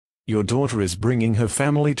Your daughter is bringing her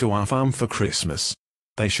family to our farm for Christmas.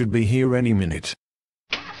 They should be here any minute.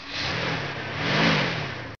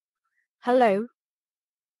 Hello.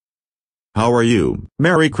 How are you?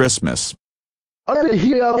 Merry Christmas.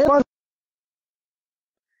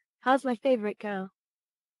 How's my favourite girl?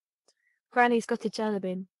 Granny's got a jelly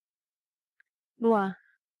bean. Mwah.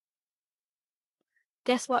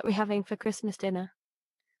 Guess what we're having for Christmas dinner?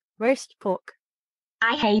 Roast pork.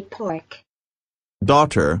 I hate pork.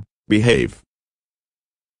 Daughter, behave.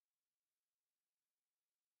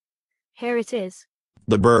 Here it is.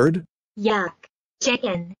 The bird? Yuck.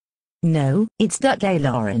 Chicken. No, it's duck ale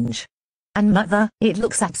orange. And mother, it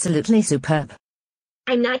looks absolutely superb.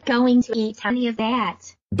 I'm not going to eat any of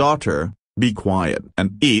that. Daughter, be quiet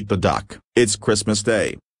and eat the duck. It's Christmas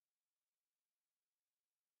Day.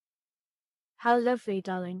 How lovely,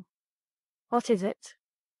 darling. What is it?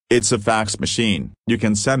 It's a fax machine. You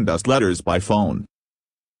can send us letters by phone.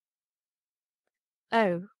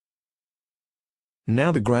 Oh.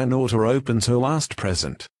 Now the granddaughter opens her last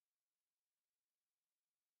present.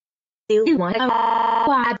 Do you want a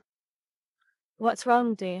quad? What's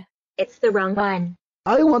wrong, dear? It's the wrong one.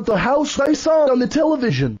 I want the house I saw on the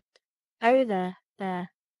television. Oh, there.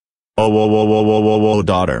 Oh, whoa, whoa, whoa, whoa, whoa, whoa,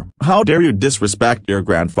 daughter. How dare you disrespect your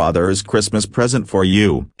grandfather's Christmas present for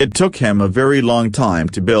you? It took him a very long time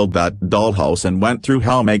to build that dollhouse and went through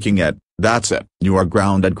hell making it. That's it. You are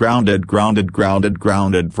grounded for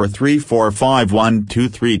 3 4 5 1 2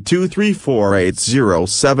 3 2 3 4 8 0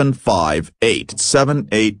 7 5 8 7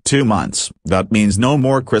 8 2 months. That means no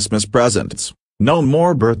more Christmas presents. No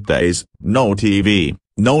more birthdays, no TV,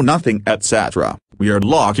 no nothing, etc. We are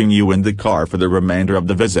locking you in the car for the remainder of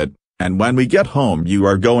the visit, and when we get home you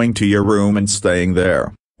are going to your room and staying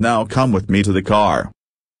there. Now come with me to the car.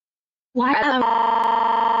 Quad.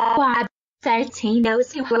 13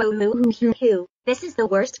 knows who. This is the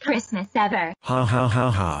worst Christmas ever. Ha ha ha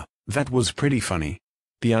ha, that was pretty funny.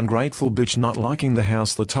 The ungrateful bitch not liking the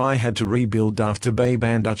house that I had to rebuild after Babe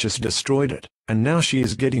and Duchess destroyed it, and now she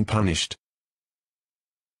is getting punished.